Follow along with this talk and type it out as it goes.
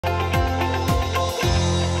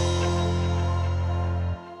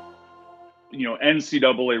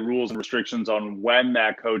NCAA rules and restrictions on when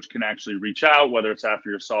that coach can actually reach out, whether it's after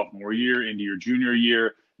your sophomore year into your junior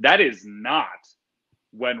year. That is not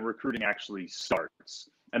when recruiting actually starts.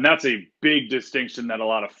 And that's a big distinction that a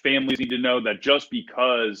lot of families need to know, that just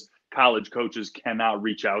because college coaches cannot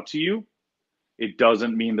reach out to you, it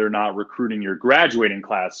doesn't mean they're not recruiting your graduating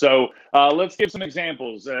class. So let's give some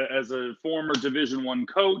examples. As a former Division I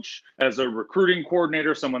coach, as a recruiting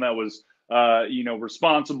coordinator, someone that was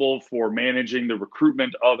responsible for managing the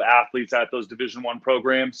recruitment of athletes at those Division I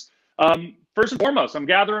programs. First and foremost, I'm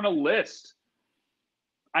gathering a list.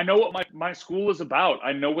 I know what my school is about.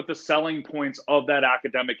 I know what the selling points of that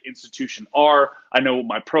academic institution are. I know what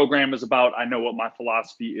my program is about. I know what my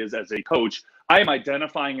philosophy is as a coach. I am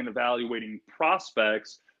identifying and evaluating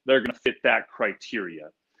prospects that are going to fit that criteria,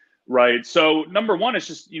 right? So number one is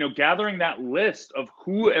just, gathering that list of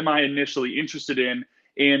who am I initially interested in.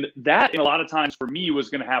 And that, a lot of times for me, was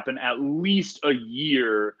going to happen at least a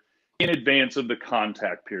year in advance of the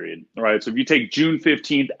contact period, right? So if you take June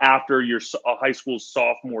 15th after your high school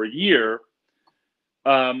sophomore year,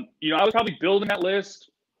 I was probably building that list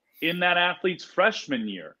in that athlete's freshman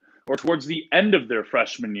year or towards the end of their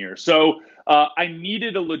freshman year. So I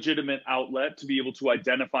needed a legitimate outlet to be able to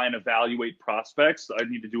identify and evaluate prospects. I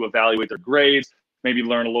needed to evaluate their grades, maybe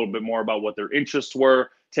learn a little bit more about what their interests were,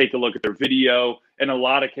 take a look at their video. In a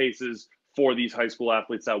lot of cases, for these high school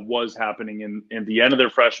athletes, that was happening in the end of their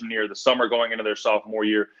freshman year, the summer going into their sophomore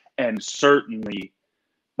year, and certainly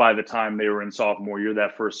by the time they were in sophomore year,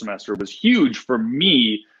 that first semester was huge for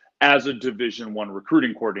me as a Division I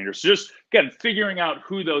recruiting coordinator. So just, again, figuring out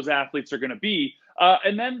who those athletes are going to be.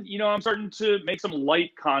 And then, I'm starting to make some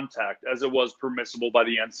light contact as it was permissible by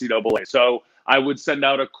the NCAA. So I would send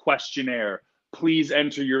out a questionnaire. Please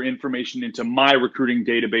enter your information into my recruiting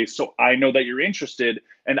database so I know that you're interested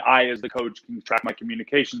and I, as the coach, can track my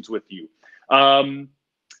communications with you. Camp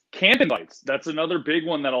invites. That's another big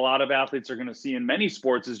one that a lot of athletes are going to see in many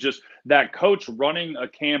sports, is just that coach running a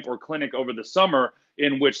camp or clinic over the summer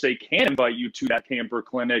in which they can invite you to that camp or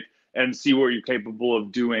clinic and see what you're capable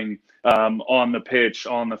of doing on the pitch,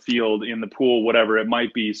 on the field, in the pool, whatever it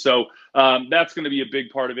might be. So that's going to be a big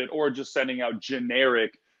part of it, or just sending out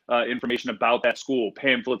generic information about that school,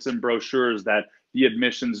 pamphlets and brochures that the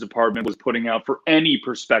admissions department was putting out for any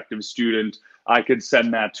prospective student. I could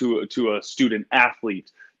send that to a student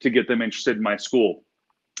athlete to get them interested in my school.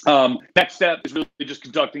 Next step is really just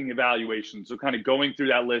conducting evaluations. So kind of going through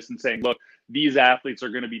that list and saying, look, these athletes are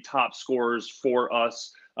going to be top scorers for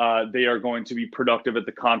us. They are going to be productive at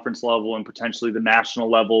the conference level and potentially the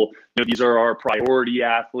national level. These are our priority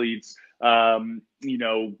athletes.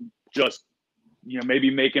 Maybe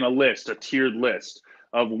making a list, a tiered list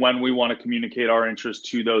of when we want to communicate our interest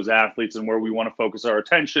to those athletes and where we want to focus our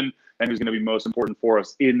attention and who's going to be most important for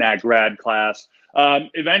us in that grad class.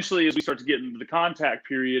 Eventually, as we start to get into the contact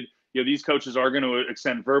period, these coaches are going to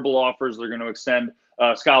extend verbal offers. They're going to extend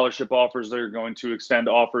scholarship offers. They're going to extend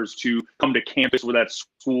offers to come to campus where that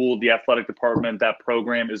school, the athletic department, that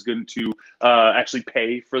program is going to actually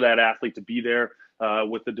pay for that athlete to be there.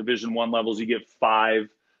 With the Division I levels, you get 5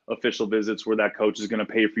 official visits where that coach is going to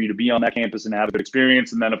pay for you to be on that campus and have a good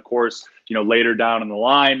experience. And then, of course, later down in the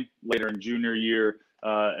line, later in junior year,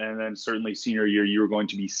 and then certainly senior year, you're going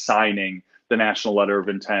to be signing the national letter of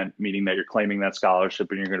intent, meaning that you're claiming that scholarship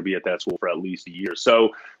and you're going to be at that school for at least a year. So,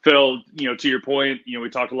 Phil, to your point, we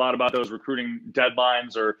talked a lot about those recruiting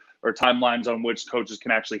deadlines or timelines on which coaches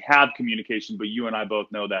can actually have communication, but you and I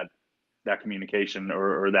both know that that communication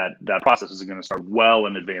or that process is going to start well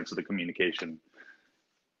in advance of the communication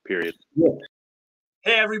period. Yeah.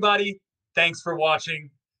 Hey, everybody. Thanks for watching.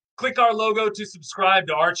 Click our logo to subscribe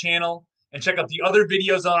to our channel and check out the other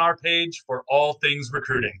videos on our page for all things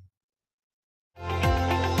recruiting.